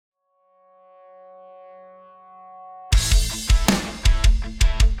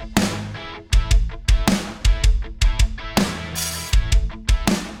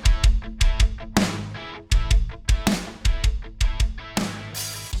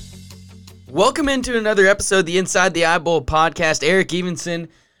Welcome into another episode of the Inside the Eye Bowl podcast. Eric Evenson,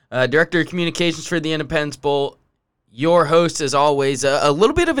 Director of Communications for the Independence Bowl, your host as always. A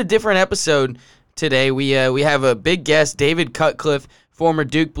little bit of a different episode today. We have a big guest, David Cutcliffe, former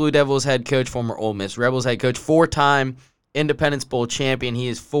Duke Blue Devils head coach, former Ole Miss Rebels head coach, four-time Independence Bowl champion. He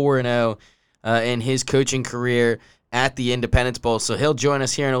is 4-0 in his coaching career at the Independence Bowl, so he'll join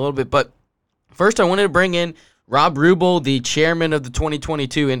us here in a little bit. But first, I wanted to bring in Rob Rubel, the chairman of the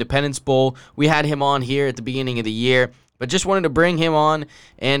 2022 Independence Bowl. We had him on here at the beginning of the year, but just wanted to bring him on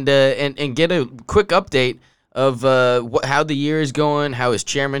and get a quick update of how the year is going, how his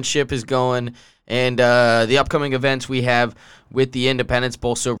chairmanship is going, and the upcoming events we have with the Independence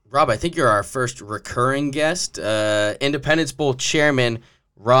Bowl. So, Rob, I think you're our first recurring guest, Independence Bowl chairman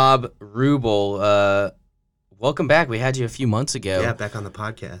Rob Rubel. Welcome back. We had you a few months ago. Yeah, back on the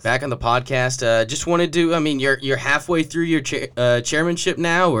podcast. Just wanted to, you're halfway through your chairmanship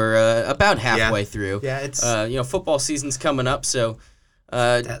now, or about halfway through. Yeah, it's football season's coming up, so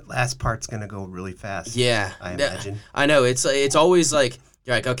that last part's gonna go really fast. Yeah, I imagine. I know it's always like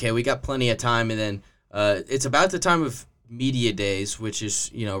you're like, okay, we got plenty of time, and then it's about the time of media days, which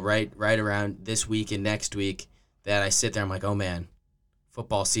is right around this week and next week, that I sit there. I'm like, oh man,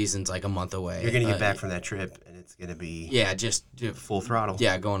 football season's like a month away. You're going to get back from that trip, and it's going to be just full throttle.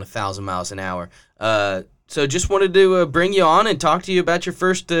 Yeah, going 1,000 miles an hour. So just wanted to bring you on and talk to you about your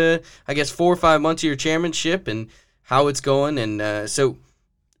first, 4 or 5 months of your chairmanship and how it's going. And so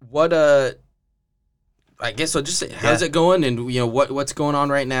what, I guess I'll just say, how's it going? And, what's going on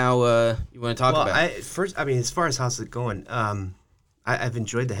right now you want to talk about? As far as how's it going, I've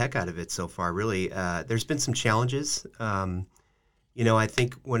enjoyed the heck out of it so far, really. There's been some challenges. I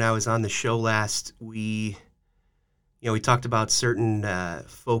think when I was on the show last, we talked about certain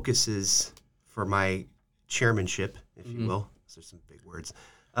focuses for my chairmanship, if you will. Those are some big words.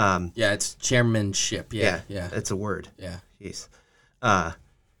 It's chairmanship. Yeah. That's a word. Yeah. Jeez.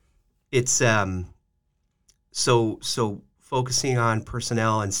 It's so focusing on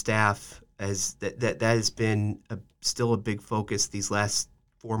personnel and staff as that has been still a big focus these last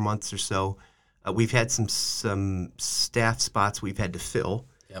 4 months or so. We've had some staff spots we've had to fill.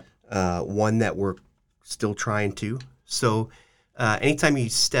 Yep. One that we're still trying to. So anytime you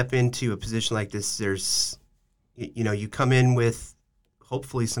step into a position like this, there's, you come in with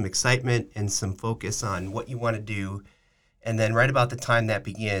hopefully some excitement and some focus on what you want to do. And then right about the time that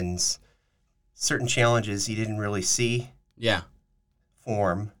begins, certain challenges you didn't really see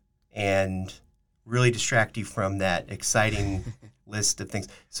form and really distract you from that exciting list of things.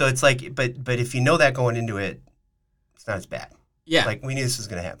 So it's like, but if you know that going into it, it's not as bad. Yeah. Like, we knew this was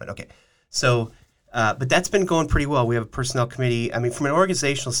going to happen. Okay. So, but that's been going pretty well. We have a personnel committee. From an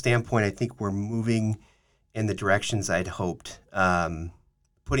organizational standpoint, I think we're moving in the directions I'd hoped,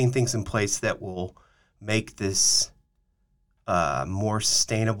 putting things in place that will make this more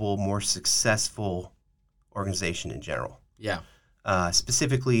sustainable, more successful organization in general. Yeah.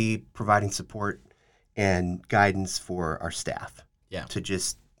 Specifically providing support and guidance for our staff. Yeah. To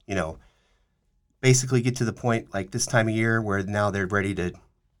just, basically get to the point like this time of year where now they're ready to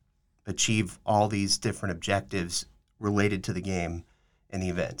achieve all these different objectives related to the game and the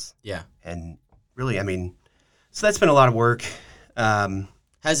events. Yeah. And really, so that's been a lot of work.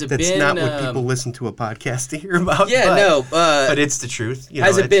 Has it that's been... That's not what people listen to a podcast to hear about. But it's the truth.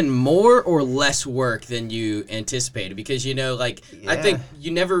 Has it been more or less work than you anticipated? Because, I think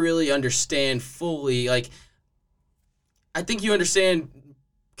you never really understand fully, I think you understand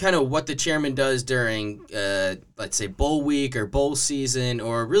kind of what the chairman does during, let's say, bowl week or bowl season,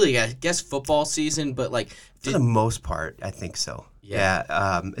 or really, I guess, football season. But for the most part, I think so.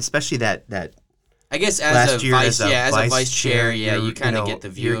 Yeah. Especially that. I guess as a vice chair, you kind of get the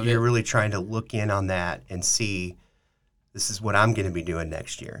view of it. You're really trying to look in on that and see, this is what I'm going to be doing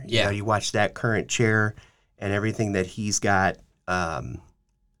next year. Yeah. You watch that current chair and everything that he's got. But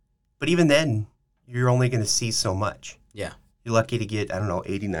even then, you're only going to see so much. Yeah. You're lucky to get,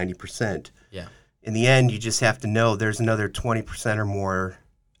 80, 90%. Yeah. In the end, you just have to know there's another 20% or more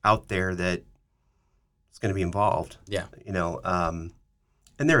out there that is going to be involved. Yeah.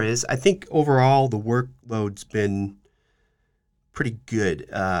 And there is. I think overall the workload's been pretty good.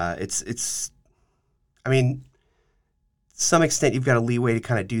 It's to some extent you've got a leeway to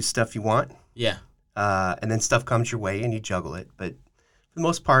kind of do stuff you want. Yeah. And then stuff comes your way and you juggle it. But for the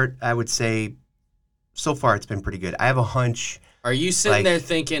most part, I would say so far it's been pretty good. I have a hunch. Are you sitting there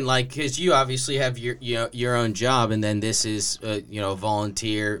thinking, because you obviously have your own job, and then this is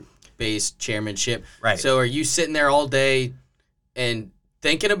volunteer-based chairmanship. Right. So are you sitting there all day and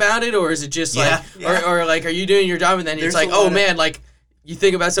thinking about it, or is it just or are you doing your job and then it's like, oh man, You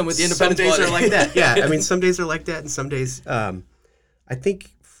think about something with the Independence Some days Ball. are like that. Yeah, I mean, some days are like that, and some days, I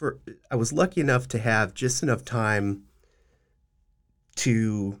think I was lucky enough to have just enough time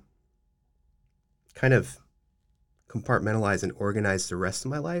to kind of compartmentalize and organize the rest of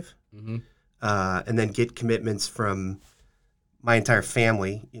my life, and then get commitments from my entire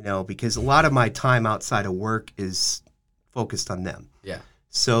family, because a lot of my time outside of work is focused on them. Yeah.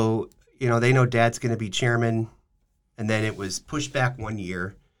 So, they know Dad's going to be chairman, and then it was pushed back 1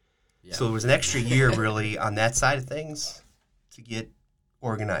 year. Yeah. So it was an extra year really on that side of things to get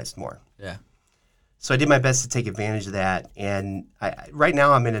organized more. Yeah. So I did my best to take advantage of that. And right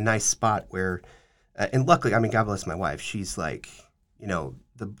now I'm in a nice spot where, and luckily, I mean, God bless my wife. She's like,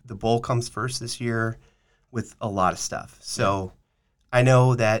 the bowl comes first this year with a lot of stuff. So I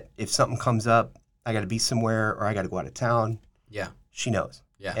know that if something comes up, I got to be somewhere or I got to go out of town. Yeah. She knows.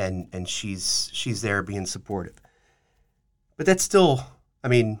 Yeah. And she's there being supportive. But that's still, I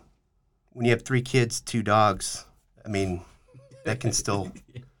mean, when you have 3 kids, 2 dogs, I mean, that can still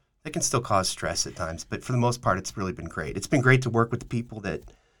cause stress at times. But for the most part, it's really been great. It's been great to work with the people that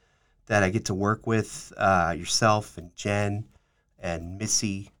I get to work with, yourself and Jen and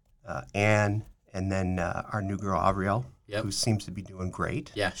Missy, Ann, and then our new girl, Avriel, who seems to be doing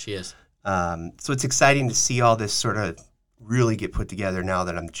great. Yeah, she is. So it's exciting to see all this sort of really get put together now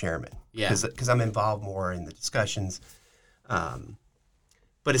that I'm the chairman. Yeah. Because I'm involved more in the discussions.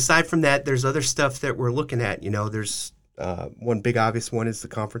 But aside from that, there's other stuff that we're looking at. There's one big obvious one is the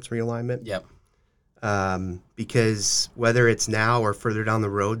conference realignment. Yep. Because whether it's now or further down the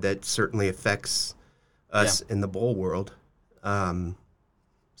road, that certainly affects us in the bowl world. So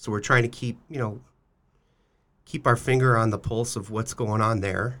we're trying to keep our finger on the pulse of what's going on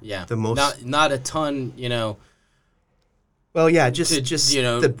there. Yeah. Not a ton, Well, yeah, just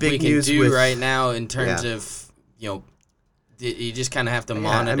the big we can news do right now in terms of you just kind of have to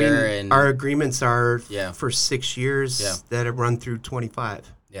monitor. And our agreements are for 6 years that have run through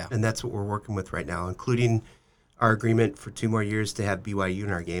 25. Yeah. And that's what we're working with right now, including our agreement for 2 more years to have BYU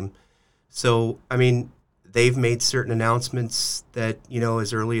in our game. So, I mean, they've made certain announcements that,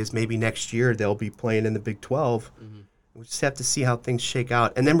 as early as maybe next year, they'll be playing in the Big 12. Mm-hmm. We just have to see how things shake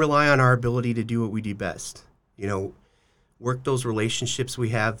out and then rely on our ability to do what we do best. Work those relationships we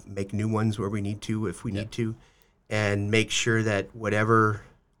have, make new ones where we need to if we need to, and make sure that whatever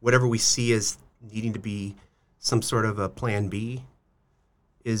we see as needing to be some sort of a plan B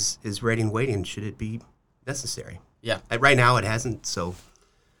is ready and waiting should it be necessary. Yeah. Right now it hasn't, so,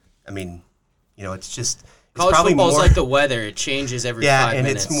 I mean, it's just... College football's like the weather. It changes every 5 minutes. Yeah, and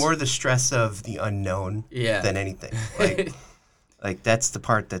it's more the stress of the unknown than anything. Like that's the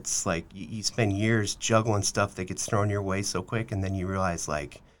part that's like you spend years juggling stuff that gets thrown your way so quick, and then you realize,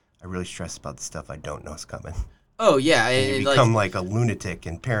 like, I really stress about the stuff I don't know is coming. Oh, yeah. And you become like a lunatic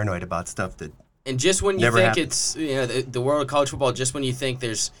and paranoid about stuff that and just when you never think happens. It's, the world of college football, just when you think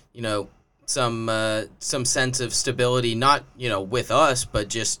there's, some sense of stability, not with us, but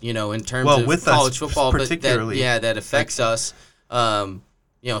just in terms of with college us football, particularly, but that affects us.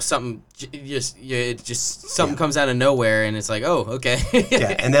 Something something comes out of nowhere, and it's like, oh, okay,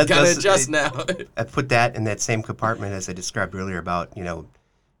 and that gotta adjust now. I put that in that same compartment as I described earlier about you're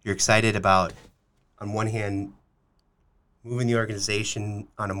excited about, on one hand, moving the organization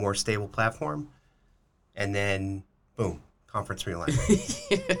on a more stable platform, and then boom, conference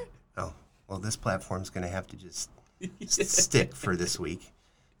realignment. Oh, well, this platform's going to have to just stick for this week,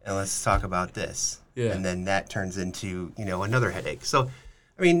 and let's talk about this. Yeah. And then that turns into another headache. So,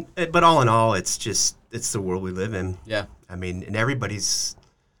 I mean, but all in all, it's the world we live in. Yeah. I mean, and everybody's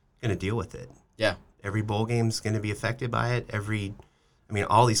going to deal with it. Yeah. Every bowl game's going to be affected by it.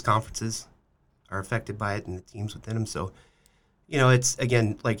 All these conferences are affected by it and the teams within them. So, it's,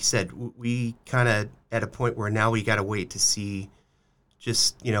 again, like you said, we kind of at a point where now we got to wait to see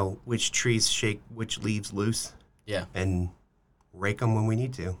just, which trees shake which leaves loose. Yeah. And rake them when we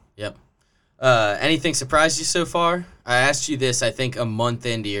need to. Yep. Anything surprised you so far? I asked you this, I think, a month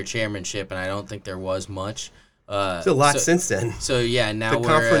into your chairmanship, and I don't think there was much. It's a lot since then. So, yeah, now the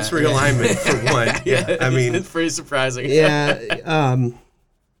conference realignment, for one. Yeah, I mean, it's pretty surprising. Yeah.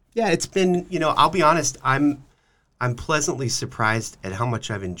 It's been, I'll be honest, I'm pleasantly surprised at how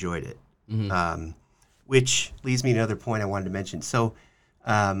much I've enjoyed it, which leads me to another point I wanted to mention. So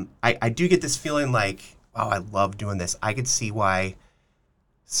I do get this feeling like, wow, I love doing this. I could see why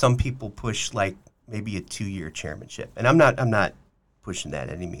some people push like maybe a 2-year chairmanship, and I'm not pushing that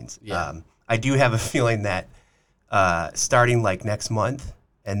at any means. Yeah. I do have a feeling that starting like next month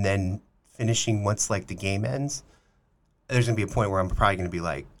and then finishing once like the game ends, there's going to be a point where I'm probably going to be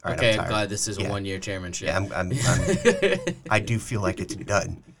like, all right, okay, I'm tired. I'm glad this is a 1 year chairmanship. Yeah, I do feel like it's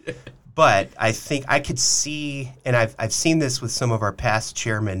done. But I think I could see, and I've seen this with some of our past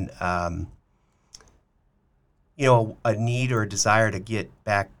chairmen, a need or a desire to get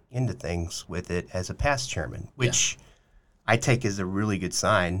back into things with it as a past chairman, which I take as a really good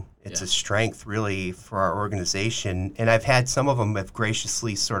sign. It's a strength, really, for our organization. And I've had some of them have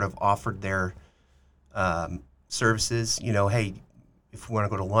graciously sort of offered their services. Hey, if we want to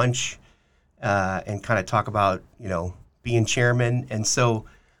go to lunch and kind of talk about, being chairman. And so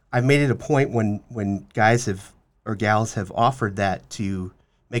I've made it a point when guys or gals have offered that to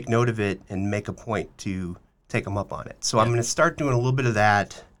make note of it and make a point to take them up on it. So I'm going to start doing a little bit of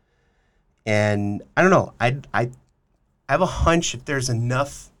that. And I don't know. I have a hunch if there's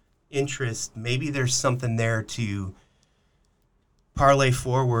enough interest, maybe there's something there to parlay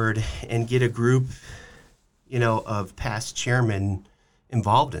forward and get a group, of past chairmen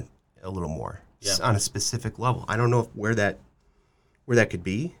involved in a little more on a specific level. I don't know where that could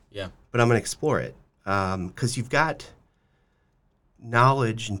be. Yeah. But I'm going to explore it because you've got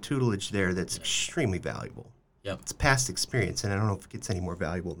knowledge and tutelage there that's extremely valuable. Yep. It's past experience, and I don't know if it gets any more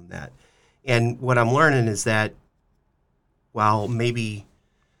valuable than that. And what I'm learning is that while maybe,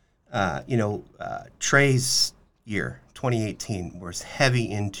 Trey's year, 2018, was heavy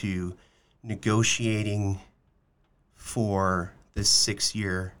into negotiating for this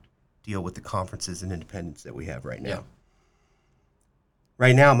 6-year deal with the conferences and independents that we have right now. Yeah.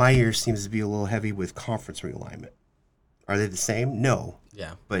 Right now, my year seems to be a little heavy with conference realignment. Are they the same? No.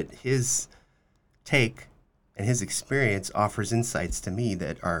 Yeah. But his take and his experience offers insights to me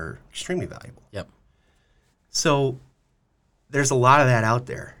that are extremely valuable. Yep. So there's a lot of that out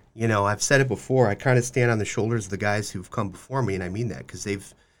there. I've said it before. I kind of stand on the shoulders of the guys who've come before me, and I mean that because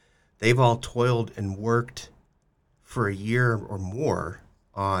they've all toiled and worked for a year or more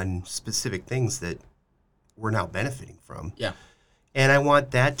on specific things that we're now benefiting from. Yeah. And I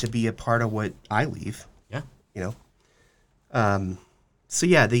want that to be a part of what I leave. Yeah. So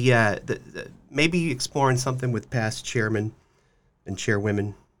yeah, the maybe exploring something with past chairmen and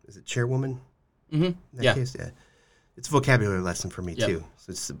chairwomen. Is it chairwoman? Mm-hmm. In that case, yeah. It's a vocabulary lesson for me too.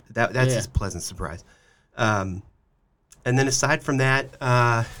 So that's a pleasant surprise. And then aside from that,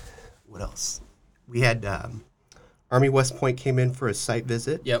 what else? We had Army West Point came in for a site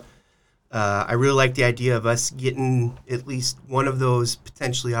visit. Yep. I really like the idea of us getting at least one of those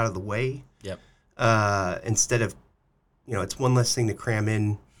potentially out of the way. Yep. Instead of, it's one less thing to cram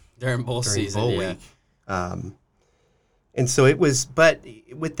in during bowl season. Bowl week. And so it was, but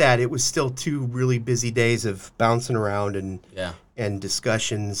with that, it was still 2 really busy days of bouncing around and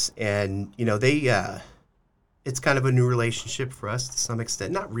discussions. And, it's kind of a new relationship for us to some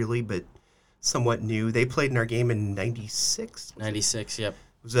extent. Not really, but somewhat new. They played in our game in 96. 96, yep.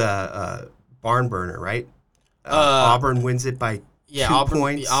 It was a barn burner, right? Auburn wins it by 2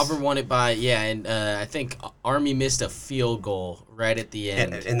 points. Auburn won it by, and I think Army missed a field goal right at the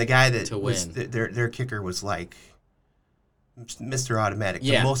end. And the guy that to was win. Their kicker was like Mr. Automatic,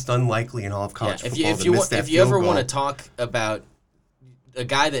 Yeah. the most unlikely in all of college football If to you miss want, that if you field ever goal. want to talk about a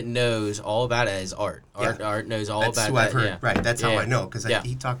guy that knows all about it is Art. Art knows all That's about who that. I've heard. Yeah. Right, that's how Yeah. I know because Yeah.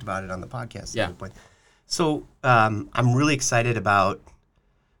 he talked about it on the podcast. Yeah. At one point. So I'm really excited about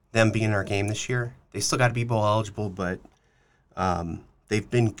them being in our game this year. They still got to be bowl eligible, but they've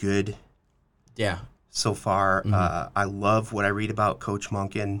been good. Yeah. So far. Mm-hmm. I love what I read about Coach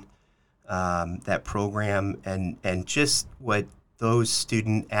Monken, that program, and just what those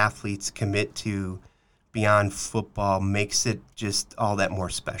student athletes commit to beyond football makes it just all that more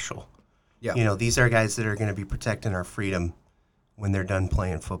special. Yeah. These are guys that are going to be protecting our freedom when they're done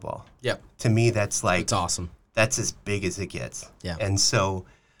playing football. Yep. To me, that's like It's awesome. That's as big as it gets. Yeah. And so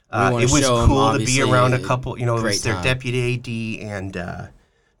wanna it was show 'em, cool to be obviously, around a couple. It great was their time. deputy AD and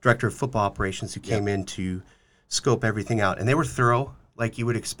director of football operations who came in to scope everything out, and they were thorough, like you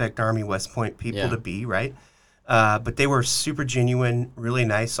would expect Army West Point people to be, right? But they were super genuine, really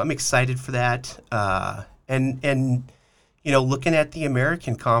nice. So I'm excited for that. And looking at the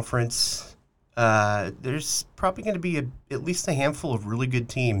American Conference, there's probably going to be at least a handful of really good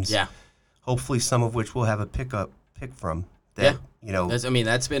teams. Yeah. Hopefully, some of which we'll have a pick from. That,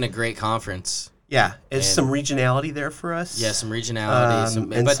 That's been a great conference. Yeah, it's some regionality there for us. Yeah, some regionality,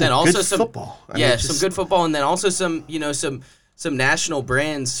 and but some then also good some football. some good football, and then also some national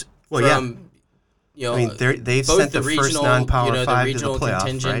brands from. They've both sent the the regional, first non-power the 5 regional to the playoff,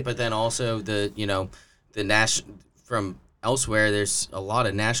 contingent, right? but then also the national from elsewhere. There's a lot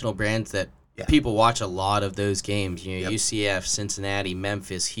of national brands that people watch a lot of those games. UCF, Cincinnati,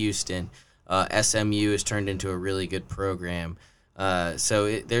 Memphis, Houston, SMU has turned into a really good program.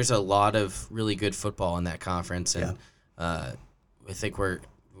 So there's a lot of really good football in that conference, and I think we're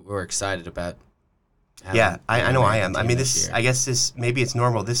excited about. I know I am. I mean, I guess maybe it's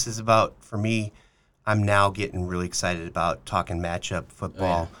normal. This is about, for me, I'm now getting really excited about talking matchup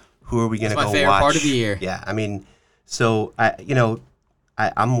football. Oh, yeah. Who are we going to go watch? It's my favorite part of the year. Yeah, I mean, so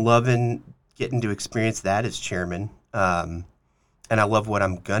I'm loving getting to experience that as chairman, and I love what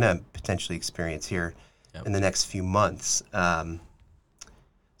I'm gonna potentially experience here in the next few months.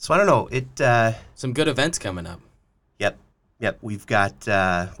 So I don't know. Some good events coming up. Yep. We've got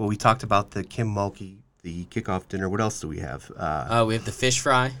we talked about the Kim Mulkey, the kickoff dinner. What else do we have? We have the fish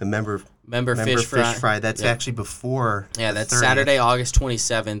fry. The member fish fry. That's actually before. Yeah, that's 30th. Saturday, August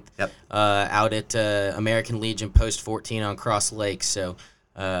 27th. Yep. Out at American Legion Post 14 on Cross Lake. So,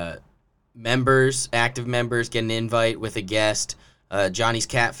 active members get an invite with a guest. Johnny's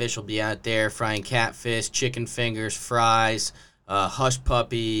Catfish will be out there frying catfish, chicken fingers, fries, hush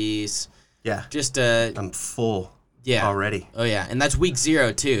puppies. Yeah. Just I'm full. Yeah. Already. Oh yeah, and that's week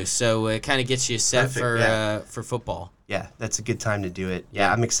 0 too, so it kind of gets you set for football. Yeah, that's a good time to do it.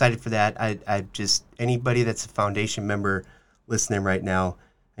 Yeah, I'm excited for that. I just, anybody that's a foundation member listening right now,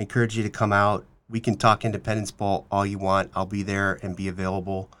 I encourage you to come out. We can talk Independence Bowl all you want. I'll be there and be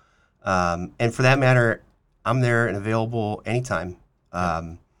available. And for that matter, I'm there and available anytime.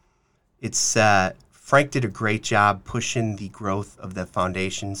 Frank did a great job pushing the growth of the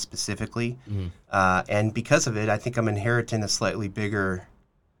foundation specifically. Mm-hmm. And because of it, I think I'm inheriting a slightly bigger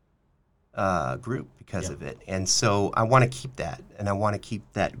group because of it. And so I want to keep that, and I want to keep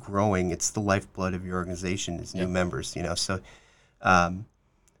that growing. It's the lifeblood of your organization is new members, So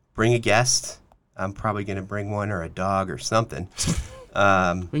bring a guest. I'm probably going to bring one or a dog or something. We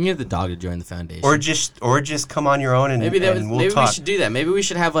can get the dog to join the foundation, or just come on your own and maybe we should do that. Maybe we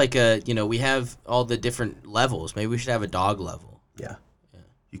should have we have all the different levels. Maybe we should have a dog level. Yeah.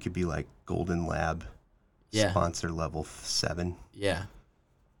 You could be like Golden Lab, sponsor level 7. Yeah,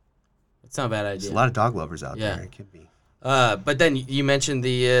 that's not a bad idea. There's a lot of dog lovers out there. It could be. But then you mentioned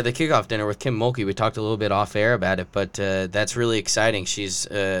the kickoff dinner with Kim Mulkey. We talked a little bit off air about it, but that's really exciting. She's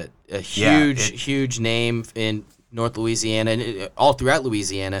a huge name in North Louisiana and all throughout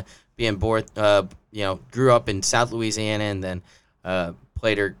Louisiana, being born, grew up in South Louisiana and then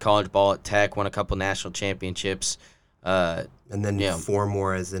played her college ball at Tech, won a couple national championships. And then 4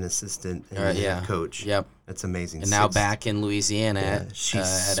 more as an assistant and head coach. Yep. That's amazing. And now back in Louisiana she at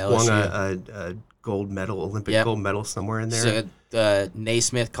swung LSU. a gold medal, Olympic gold medal somewhere in there. So,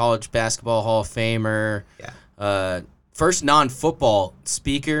 Naismith College Basketball Hall of Famer. Yeah. First non-football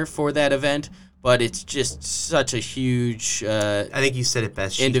speaker for that event. But it's just such a huge I think you said it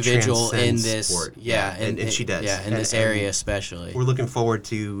best. She individual in this sport. and she does. Yeah, in this area especially. We're looking forward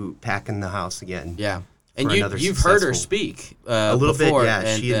to packing the house again. Yeah. And you've heard her speak a little before, bit, yeah.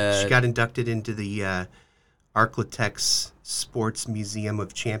 And, she got inducted into the Arklatex Sports Museum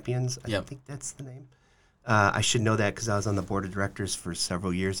of Champions. I think that's the name. I should know that because I was on the board of directors for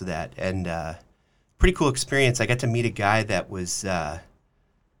several years of that. And pretty cool experience. I got to meet a guy that was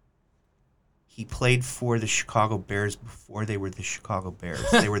he played for the Chicago Bears before they were the Chicago Bears.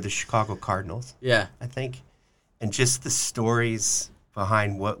 They were the Chicago Cardinals, I think. And just the stories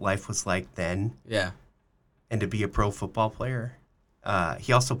behind what life was like then. Yeah. And to be a pro football player.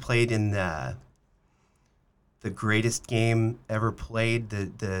 He also played in the greatest game ever played,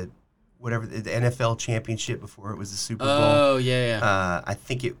 the NFL championship before it was the Super Bowl. Oh, yeah. I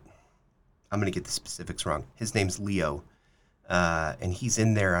think I'm going to get the specifics wrong. His name's Leo. And he's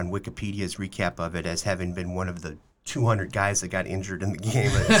in there on Wikipedia's recap of it as having been one of the 200 guys that got injured in the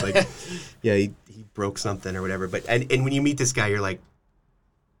game. It's like, he broke something or whatever. But and when you meet this guy, you're like,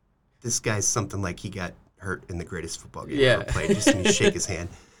 this guy's something like he got hurt in the greatest football game ever played. Just when you shake his hand,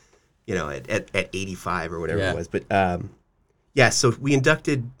 at 85 or whatever it was. But so we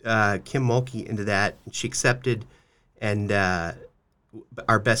inducted Kim Mulkey into that, and she accepted, and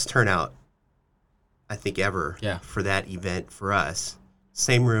our best turnout, I think, ever for that event for us.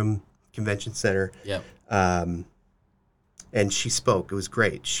 Same room, convention center. Yep. And she spoke. It was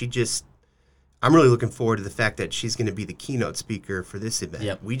great. I'm really looking forward to the fact that she's going to be the keynote speaker for this event.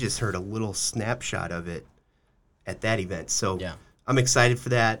 Yep. We just heard a little snapshot of it at that event. So I'm excited for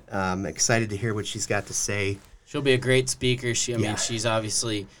that. I'm excited to hear what she's got to say. She'll be a great speaker. She's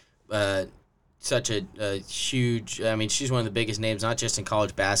obviously such a huge. She's one of the biggest names, not just in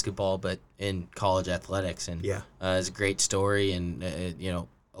college basketball, but in college athletics. And it's a great story, and a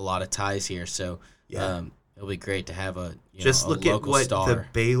lot of ties here. So it'll be great to have a just look a at what star. the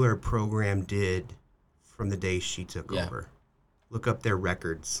Baylor program did from the day she took over. Look up their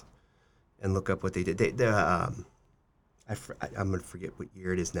records, and look up what they did. I'm going to forget what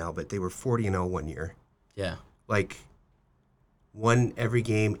year it is now, but they were 40-0 one year. Yeah. Like, won every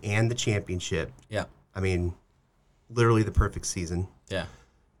game and the championship. Yeah. I mean, literally the perfect season. Yeah.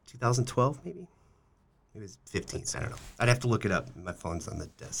 2012, maybe? It was 15. I don't know. I'd have to look it up. My phone's on the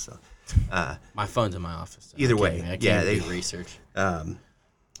desk, so. My phone's in my office. So Either way, I yeah, can't do research.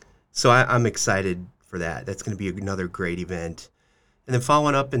 So I'm excited for that. That's going to be another great event. And then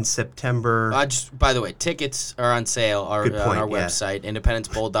following up in September. By the way, tickets are on sale on our yeah. website,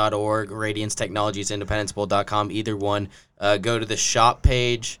 independencebowl.org, Radiance Technologies, independencebowl.com. Either one. Go to the shop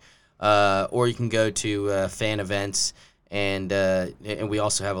page, or you can go to fan events, and we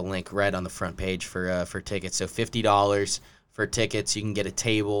also have a link right on the front page for tickets. So $50 for tickets. You can get a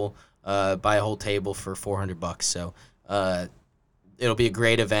table, buy a whole table for $400. So it'll be a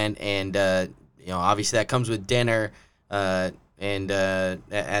great event, and obviously that comes with dinner. And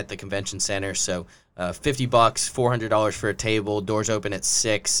at the convention center, so $50, $400 for a table. Doors open at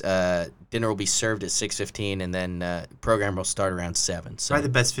 6. Dinner will be served at 6:15, and then program will start around 7. So Probably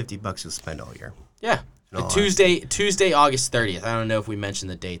the best $50 you'll spend all year. Yeah, Tuesday, August 30th. I don't know if we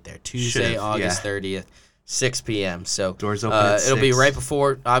mentioned the date there. Tuesday, August 30th, 6 p.m. So doors open at 6. It'll be right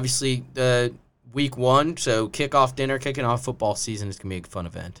before, obviously, week 1. So kickoff dinner, kicking off football season is gonna be a fun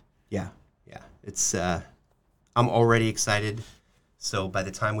event. Yeah. It's. I'm already excited. So by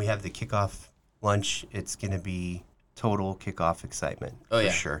the time we have the kickoff lunch, it's going to be total kickoff excitement. For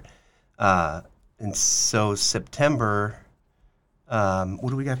sure. And so September, what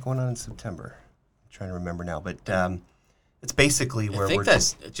do we got going on in September? I'm trying to remember now, but it's basically where we're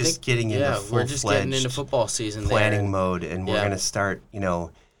just getting into full-fledged we're just getting into football season planning mode, and we're going to start, We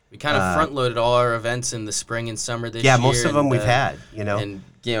kind of front-loaded all our events in the spring and summer this year. Yeah, most of them we've had, And,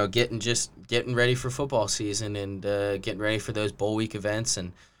 getting ready for football season and getting ready for those bowl week events.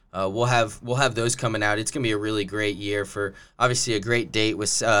 And we'll have those coming out. It's going to be a really great year for, obviously, a great date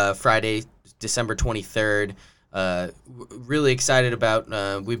with Friday, December 23rd. Really excited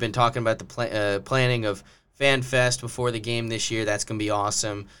about, we've been talking about the planning of Fan Fest before the game this year. That's going to be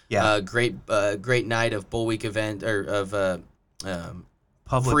awesome. Yeah. Great night of bowl week event, or of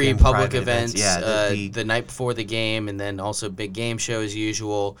public events. Yeah, the night before the game, and then also big game show as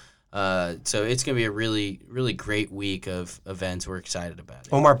usual. So it's going to be a really, really great week of events. We're excited about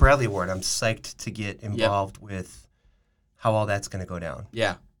it. Omar Bradley Award. I'm psyched to get involved with how all that's going to go down.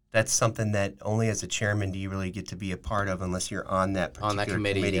 Yeah. That's something that only as a chairman do you really get to be a part of unless you're on that particular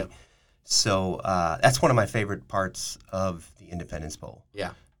committee. Yep. So that's one of my favorite parts of the Independence Bowl.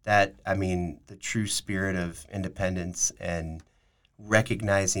 Yeah. The true spirit of independence and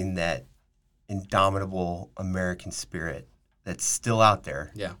recognizing that indomitable American spirit that's still out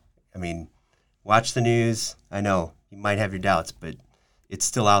there. Yeah. Watch the news. I know you might have your doubts, but it's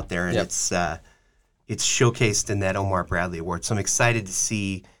still out there, and it's showcased in that Omar Bradley Award. So I'm excited to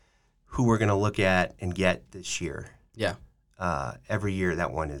see who we're going to look at and get this year. Yeah. Every year,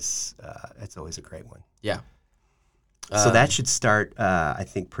 that one is it's always a great one. Yeah. So that should start, I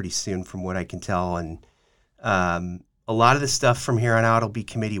think, pretty soon from what I can tell. And a lot of the stuff from here on out will be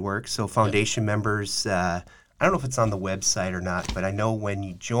committee work. So foundation members, I don't know if it's on the website or not, but I know when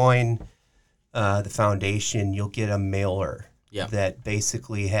you join the foundation, you'll get a mailer that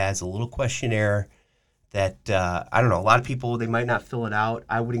basically has a little questionnaire that, I don't know, a lot of people, they might not fill it out.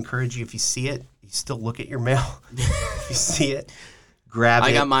 I would encourage you, if you see it, you still look at your mail. If you see it, grab it.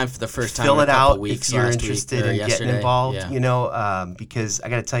 I got mine for the first time fill in a it couple out weeks if you're last interested week, in getting involved, because I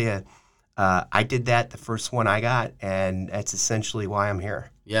got to tell you, I did that the first one I got, and that's essentially why I'm here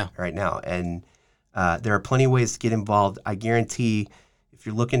right now. And there are plenty of ways to get involved. I guarantee if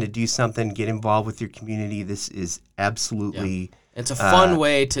you're looking to do something, get involved with your community. This is absolutely... It's a fun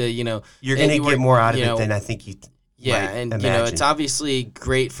way to, You're going to get more out of it than I think you might imagine. It's obviously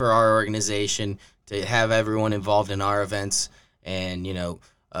great for our organization to have everyone involved in our events and,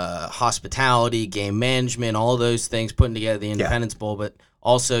 hospitality, game management, all those things, putting together the Independence Bowl, but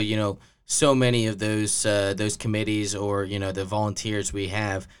also, so many of those committees or, the volunteers we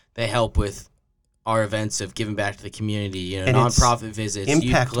have, they help with our events of giving back to the community, nonprofit visits,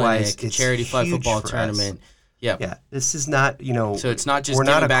 youth clinic, charity flag football tournament. Yeah, this is not, So it's not just we're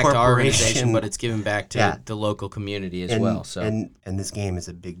giving not a back to our corporation, organization, but it's giving back to the local community as well. So and this game is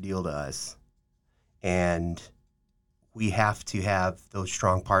a big deal to us, and we have to have those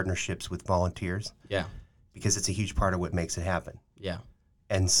strong partnerships with volunteers. Yeah, because it's a huge part of what makes it happen. Yeah,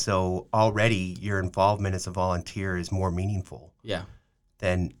 and so already your involvement as a volunteer is more meaningful. Yeah.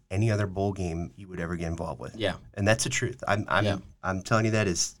 Than any other bowl game you would ever get involved with. Yeah. And that's the truth. I'm telling you that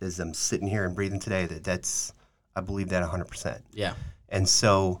as I'm sitting here and breathing today, that's I believe that 100%. Yeah. And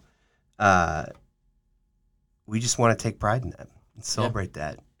so we just want to take pride in that and celebrate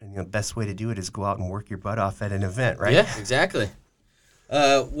that. And the best way to do it is go out and work your butt off at an event, right? Yeah, exactly.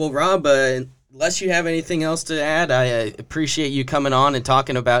 Well, Rob, unless you have anything else to add, I appreciate you coming on and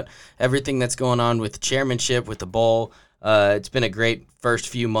talking about everything that's going on with the chairmanship, with the bowl. It's been a great first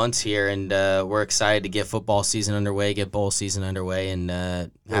few months here, and we're excited to get football season underway, get bowl season underway, and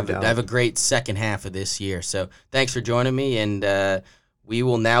have a great second half of this year. So thanks for joining me, and we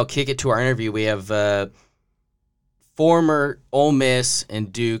will now kick it to our interview. We have former Ole Miss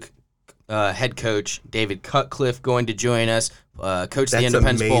and Duke head coach David Cutcliffe going to join us. Coach the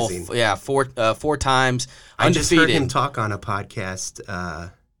Independence amazing. Bowl, four times, undefeated. I just heard him talk on a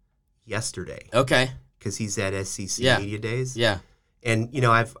podcast yesterday. Okay. Because he's at SEC Media Days. Yeah. And,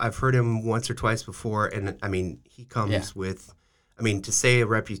 I've heard him once or twice before, and, he comes with, to say a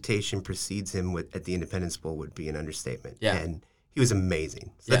reputation precedes him at the Independence Bowl would be an understatement. Yeah. And he was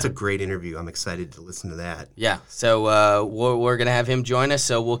amazing. So that's a great interview. I'm excited to listen to that. Yeah. So we're going to have him join us,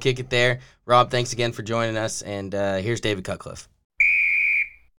 so we'll kick it there. Rob, thanks again for joining us, and here's David Cutcliffe.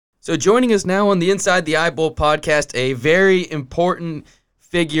 So joining us now on the Inside the Eye Bowl podcast, a very important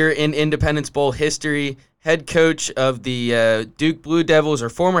figure in Independence Bowl history, head coach of the Duke Blue Devils, or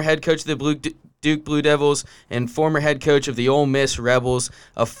former head coach of the Duke Blue Devils, and former head coach of the Ole Miss Rebels,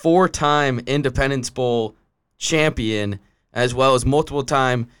 a four-time Independence Bowl champion, as well as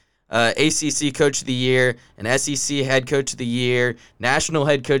multiple-time ACC Coach of the Year, an SEC Head Coach of the Year, National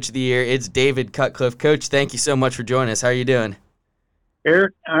Head Coach of the Year. It's David Cutcliffe. Coach, thank you so much for joining us. How are you doing?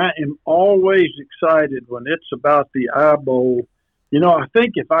 Eric, I am always excited when it's about the Eye Bowl. I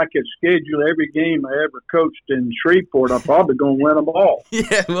think if I could schedule every game I ever coached in Shreveport, I'm probably going to win them all.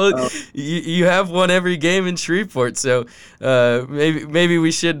 Yeah, well, you have won every game in Shreveport, so maybe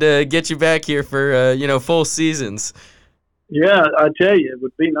we should get you back here for full seasons. Yeah, I tell you, it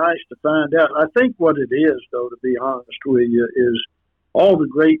would be nice to find out. I think what it is, though, to be honest with you, is all the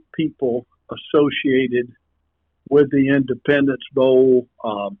great people associated with the Independence Bowl.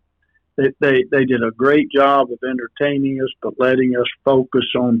 They did a great job of entertaining us, but letting us focus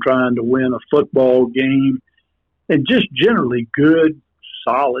on trying to win a football game, and just generally good,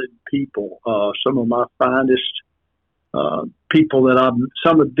 solid people. Some of my finest people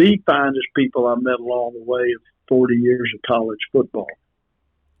some of the finest people I've met along the way of 40 years of college football.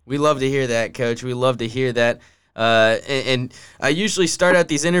 We love to hear that, Coach. We love to hear that. And I usually start out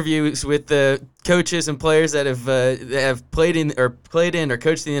these interviews with the coaches and players that have played in or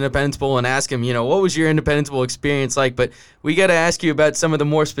coached the Independence Bowl and ask them, what was your Independence Bowl experience like? But we got to ask you about some of the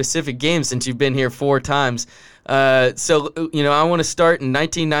more specific games since you've been here four times. So I want to start in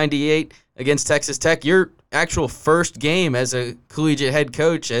 1998 against Texas Tech. Your actual first game as a collegiate head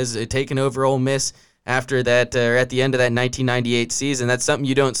coach, as taking over Ole Miss after that, or at the end of that 1998 season. That's something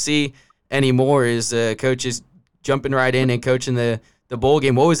you don't see anymore, is coaches jumping right in and coaching the bowl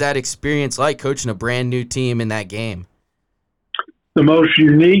game. What was that experience like, coaching a brand new team in that game? The most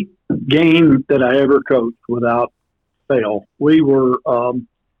unique game that I ever coached, without fail. We were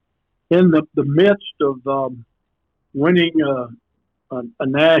in the midst of winning a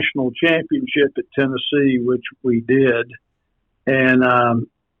national championship at Tennessee, which we did. And I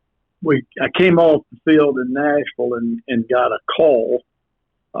came off the field in Nashville and got a call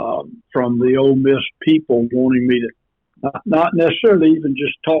from the Ole Miss people wanting me to not necessarily even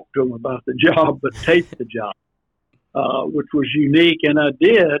just talk to them about the job, but take the job, which was unique. And I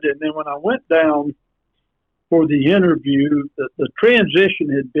did. And then when I went down for the interview, the transition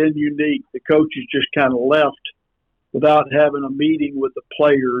had been unique. The coaches just kind of left without having a meeting with the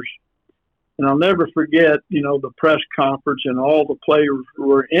players. And I'll never forget, the press conference, and all the players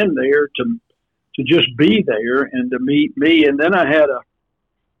were in there to just be there and to meet me. And then I had a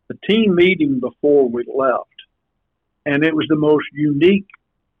team meeting before we left, and it was the most unique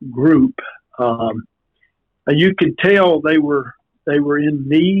group. You could tell they were in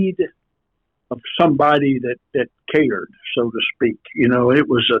need of somebody that cared, so to speak. It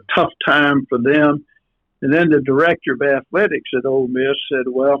was a tough time for them. And then the director of athletics at Ole Miss said,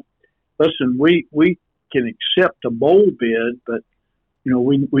 well, listen, we can accept a bowl bid, but,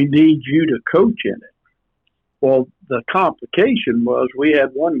 we need you to coach in it. Well, the complication was we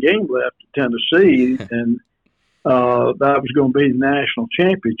had one game left at Tennessee, and that was going to be the national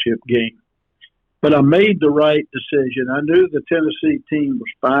championship game. But I made the right decision. I knew the Tennessee team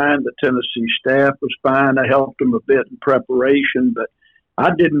was fine. The Tennessee staff was fine. I helped them a bit in preparation, but I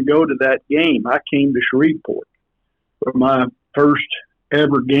didn't go to that game. I came to Shreveport for my first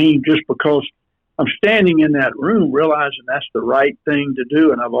ever game, just because I'm standing in that room realizing that's the right thing to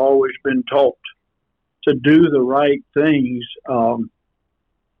do, and I've always been taught to do the right things.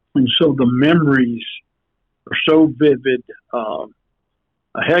 And so the memories are so vivid. A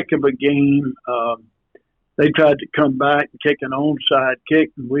heck of a game. They tried to come back and kick an onside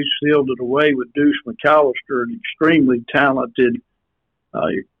kick, and we sealed it away with Deuce McAllister, an extremely talented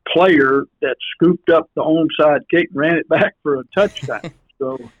player that scooped up the onside kick and ran it back for a touchdown.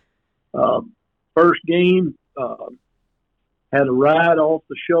 So first game had a ride off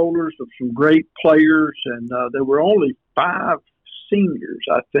the shoulders of some great players, and there were only 5 seniors,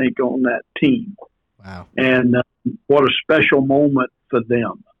 I think, on that team. Wow. And what a special moment for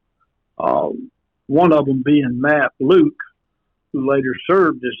them. One of them being Matt Luke, who later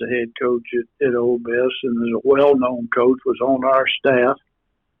served as the head coach at Ole Miss and is a well-known coach, was on our staff.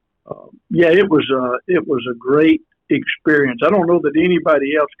 It was a great experience. I don't know that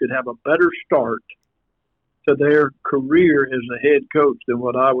anybody else could have a better start to their career as a head coach than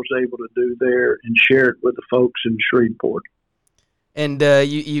what I was able to do there and share it with the folks in Shreveport. And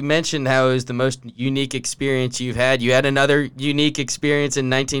you mentioned how it was the most unique experience you've had. You had another unique experience in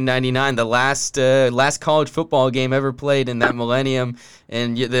 1999, the last college football game ever played in that millennium,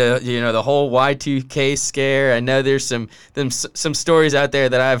 and the whole Y2K scare. I know there's some stories out there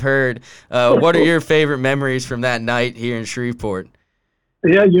that I've heard. What are your favorite memories from that night here in Shreveport?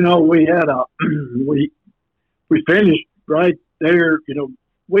 Yeah, we had we finished right there.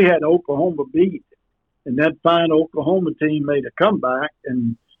 We had Oklahoma beat. And that fine Oklahoma team made a comeback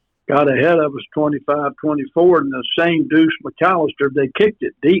and got ahead of us 25-24. And the same Deuce McAllister, they kicked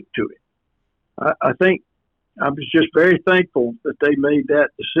it deep to him. I think I was just very thankful that they made that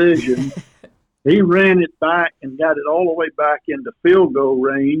decision. He ran it back and got it all the way back into field goal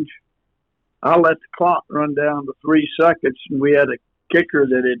range. I let the clock run down to 3 seconds, and we had a kicker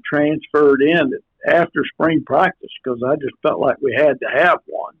that had transferred in after spring practice because I just felt like we had to have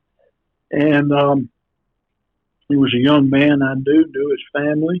one. And he was a young man I knew his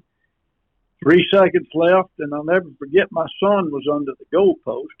family. 3 seconds left, and I'll never forget my son was under the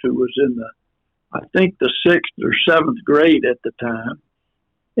goalpost, who was in I think the 6th or 7th grade at the time.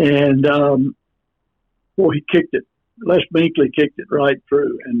 And, he kicked it. Les Binkley kicked it right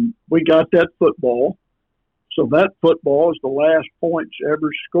through, and we got that football. So that football is the last points ever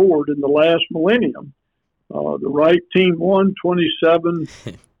scored in the last millennium. The right team won 27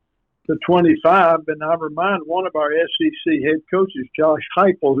 to 25, and I remind one of our SEC head coaches, Josh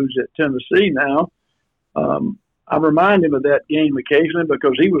Heupel, who's at Tennessee now. I remind him of that game occasionally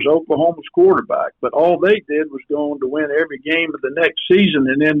because he was Oklahoma's quarterback. But all they did was go on to win every game of the next season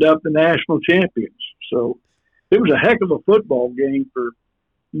and end up the national champions. So it was a heck of a football game.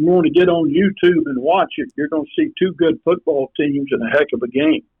 You want to get on YouTube and watch it, you're going to see 2 good football teams and a heck of a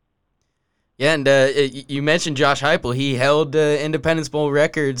game. Yeah, and you mentioned Josh Heupel. He held Independence Bowl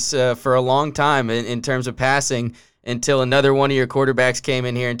records for a long time in terms of passing until another one of your quarterbacks came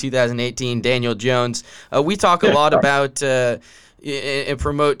in here in 2018, Daniel Jones. We talk a lot about and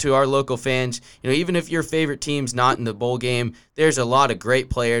promote to our local fans, even if your favorite team's not in the bowl game, there's a lot of great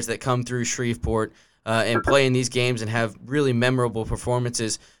players that come through Shreveport and play in these games and have really memorable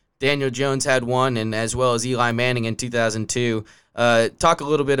performances. Daniel Jones had one, and as well as Eli Manning in 2002. Talk a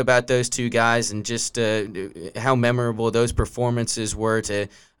little bit about those 2 guys and just how memorable those performances were to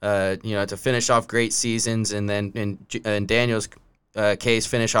finish off great seasons and then in Daniel's case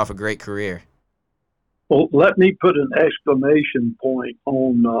finish off a great career. Well, let me put an exclamation point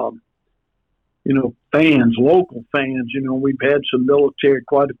on fans, local fans. We've had some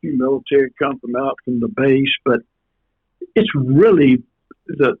quite a few military come out from the base, but it's really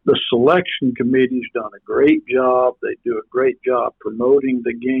the selection committee's done a great job. They do a great job promoting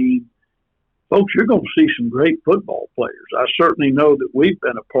the game. Folks, you're going to see some great football players. I certainly know that we've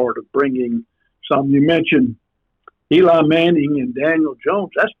been a part of bringing some. You mentioned Eli Manning and Daniel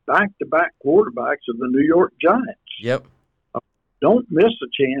Jones. That's back-to-back quarterbacks of the New York Giants. Yep. Don't miss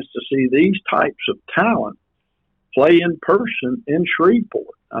a chance to see these types of talent play in person in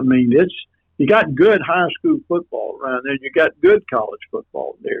Shreveport. I mean, you got good high school football around there. You got good college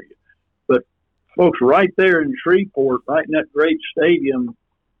football near you. But, folks, right there in Shreveport, right in that great stadium,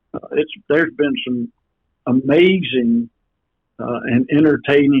 there's been some amazing and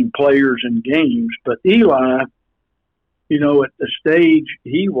entertaining players and games. But Eli, at the stage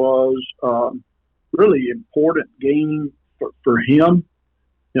he was, really important game for him.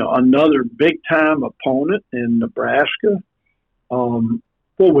 Another big-time opponent in Nebraska.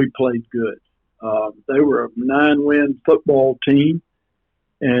 We played good. They were a 9-win football team,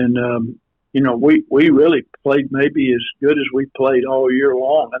 and we really played maybe as good as we played all year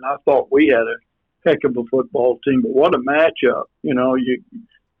long. And I thought we had a heck of a football team. But what a matchup!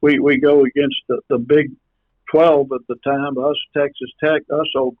 We go against the big 12 at the time, us Texas Tech, us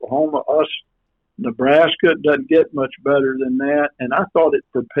Oklahoma, us Nebraska. It doesn't get much better than that. And I thought it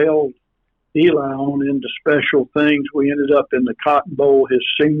propelled Eli on into special things. We ended up in the Cotton Bowl his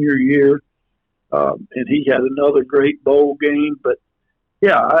senior year, and he had another great bowl game. But,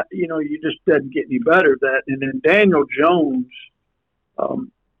 yeah, you just doesn't get any better than that. And then Daniel Jones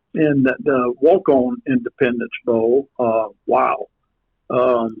in the walk-on Independence Bowl, wow.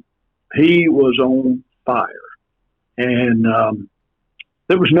 He was on fire. And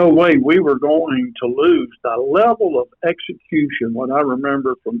there was no way we were going to lose. The level of execution, what I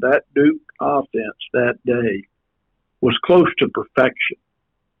remember from that Duke offense that day, was close to perfection.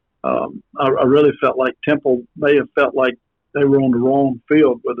 I really felt like Temple may have felt like they were on the wrong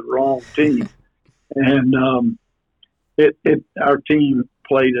field with the wrong team. And our team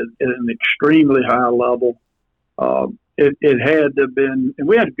played at an extremely high level. It had to have been, and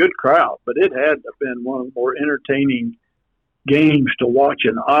we had a good crowd, but it had to have been one of the more entertaining games to watch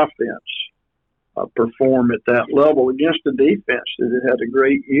an offense perform at that level against a defense that had a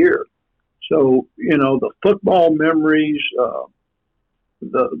great year. So, the football memories,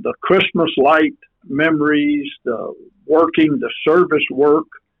 the Christmas light memories, the service work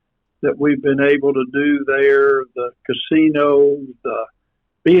that we've been able to do there, the casino, the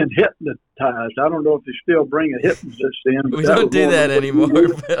being hypnotized. I don't know if they still bring a hypnotist in. We don't do that anymore,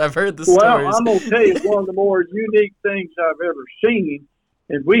 but I've heard the stories. Well, I'm going to tell you, it's one of the more unique things I've ever seen.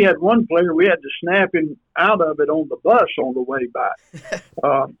 And we had one player, we had to snap him out of it on the bus on the way back.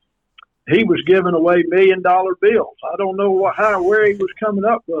 He was giving away $1 million bills. I don't know where he was coming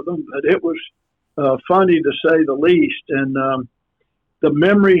up with them, but it was funny to say the least. And the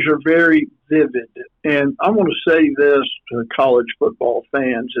memories are very vivid. And I want to say this to college football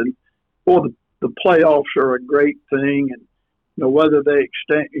fans, and the playoffs are a great thing, and whether they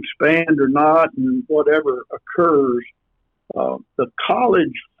expand or not, and whatever occurs, the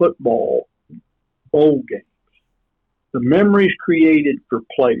college football bowl games, the memories created for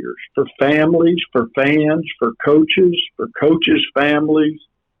players, for families, for fans, for coaches' families,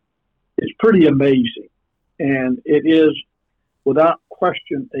 it's pretty amazing, and it is without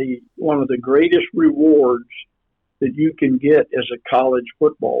question one of the greatest rewards that you can get as a college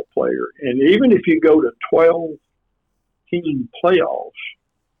football player. And even if you go to 12-team playoffs,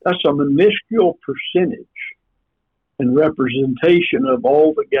 that's a minuscule percentage and representation of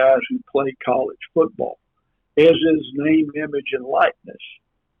all the guys who play college football, as is name, image, and likeness.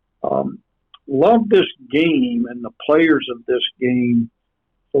 Love this game and the players of this game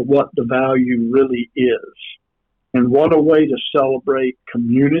for what the value really is. And what a way to celebrate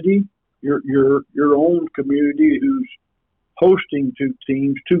community, your own community who's hosting two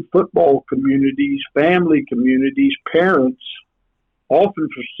teams, two football communities, family communities, parents. Often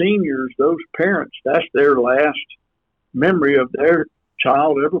for seniors, those parents, that's their last memory of their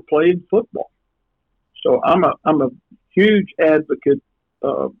child ever playing football. So I'm a huge advocate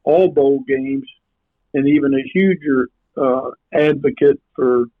of all bowl games, and even a huger advocate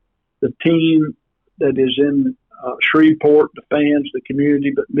for the team that is in Shreveport, the fans, the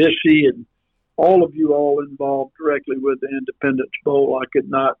community, but Missy and all of you all involved directly with the Independence Bowl, I could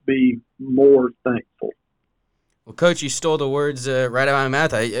not be more thankful. Well, Coach, you stole the words right out of my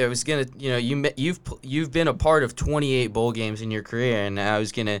mouth. I was gonna, you've been a part of 28 bowl games in your career, and I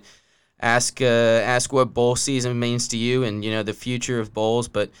was gonna ask what bowl season means to you, and the future of bowls.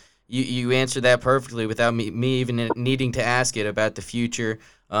 But you answered that perfectly without me even needing to ask it about the future,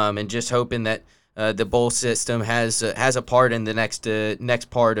 and just hoping that the bowl system has a part in the next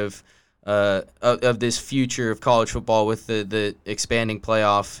part of this future of college football with the expanding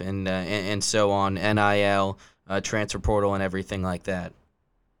playoff and so on, NIL, transfer portal, and everything like that.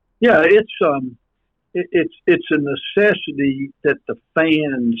 Yeah, it's a necessity that the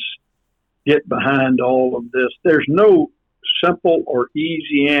fans get behind all of this. There's no simple or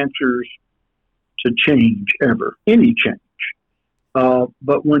easy answers to change ever, any change.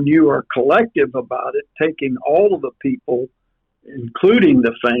 But when you are collective about it, taking all of the people, including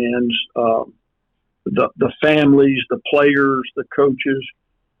the fans, the families, the players, the coaches,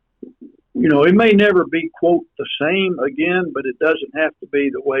 it may never be, quote, the same again, but it doesn't have to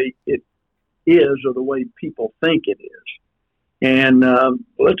be the way it is or the way people think it is. And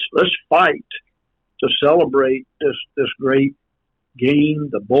let's fight to celebrate this great game,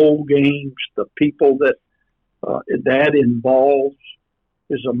 the bowl games, the people that involves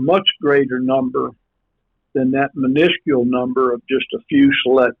is a much greater number than that minuscule number of just a few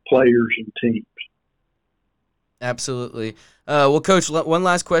select players and teams. Absolutely. Well, Coach, one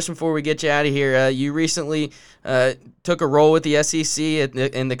last question before we get you out of here. You recently took a role with the SEC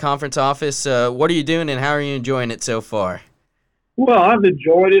in the conference office. What are you doing, and how are you enjoying it so far? Well, I've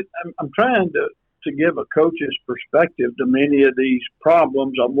enjoyed it. I'm trying to give a coach's perspective to many of these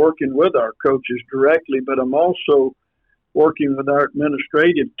problems. I'm working with our coaches directly, but I'm also working with our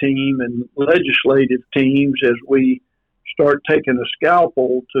administrative team and legislative teams as we start taking a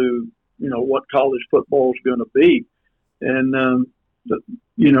scalpel to, what college football is going to be. And,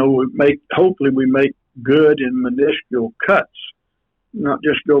 hopefully we make good and minuscule cuts, not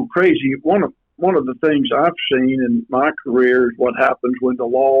just go crazy. One of the things I've seen in my career is what happens when the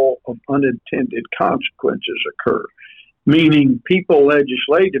law of unintended consequences occur, meaning people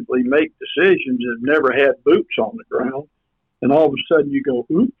legislatively make decisions that have never had boots on the ground, and all of a sudden you go,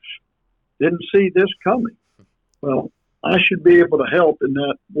 oops, didn't see this coming. Well, I should be able to help in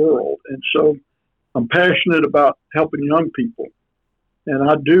that world. And so I'm passionate about helping young people. And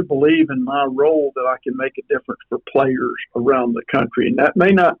I do believe in my role that I can make a difference for players around the country. And that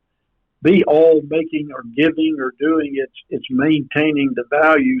may not be all making or giving or doing. It's maintaining the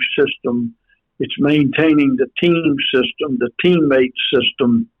value system. It's maintaining the team system, the teammate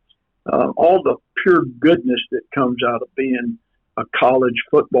system, all the pure goodness that comes out of being a college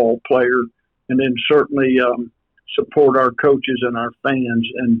football player. And then certainly support our coaches and our fans.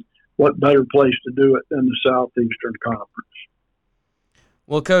 And what better place to do it than the Southeastern Conference?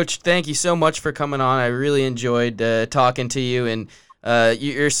 Well, Coach, thank you so much for coming on. I really enjoyed talking to you, and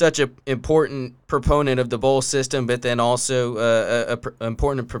you're such an important proponent of the bowl system, but then also an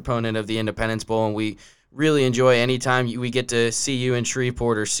important proponent of the Independence Bowl, and we really enjoy any time we get to see you in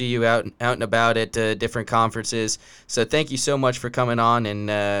Shreveport or see you out and about at different conferences. So thank you so much for coming on, and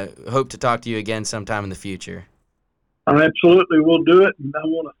hope to talk to you again sometime in the future. I absolutely will do it, and I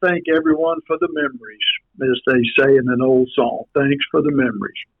want to thank everyone for the memories, as they say in an old song. Thanks for the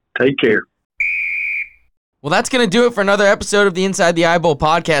memories. Take care. Well, that's going to do it for another episode of the Inside the Eyebowl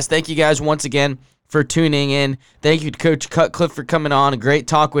podcast. Thank you guys once again for tuning in. Thank you to Coach Cutcliffe for coming on. A great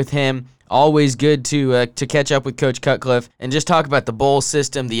talk with him. Always good to catch up with Coach Cutcliffe and just talk about the bowl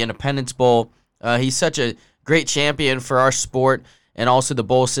system, the Independence Bowl. He's such a great champion for our sport, and also the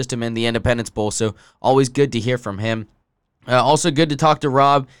bowl system and the Independence Bowl. So always good to hear from him. Also good to talk to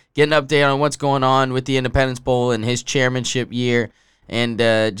Rob, get an update on what's going on with the Independence Bowl and his chairmanship year, and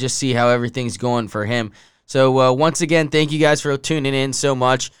just see how everything's going for him. So once again, thank you guys for tuning in so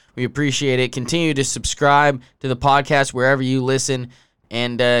much. We appreciate it. Continue to subscribe to the podcast wherever you listen,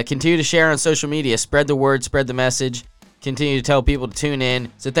 and continue to share on social media. Spread the word, spread the message. Continue to tell people to tune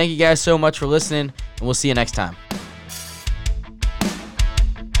in. So thank you guys so much for listening, and we'll see you next time.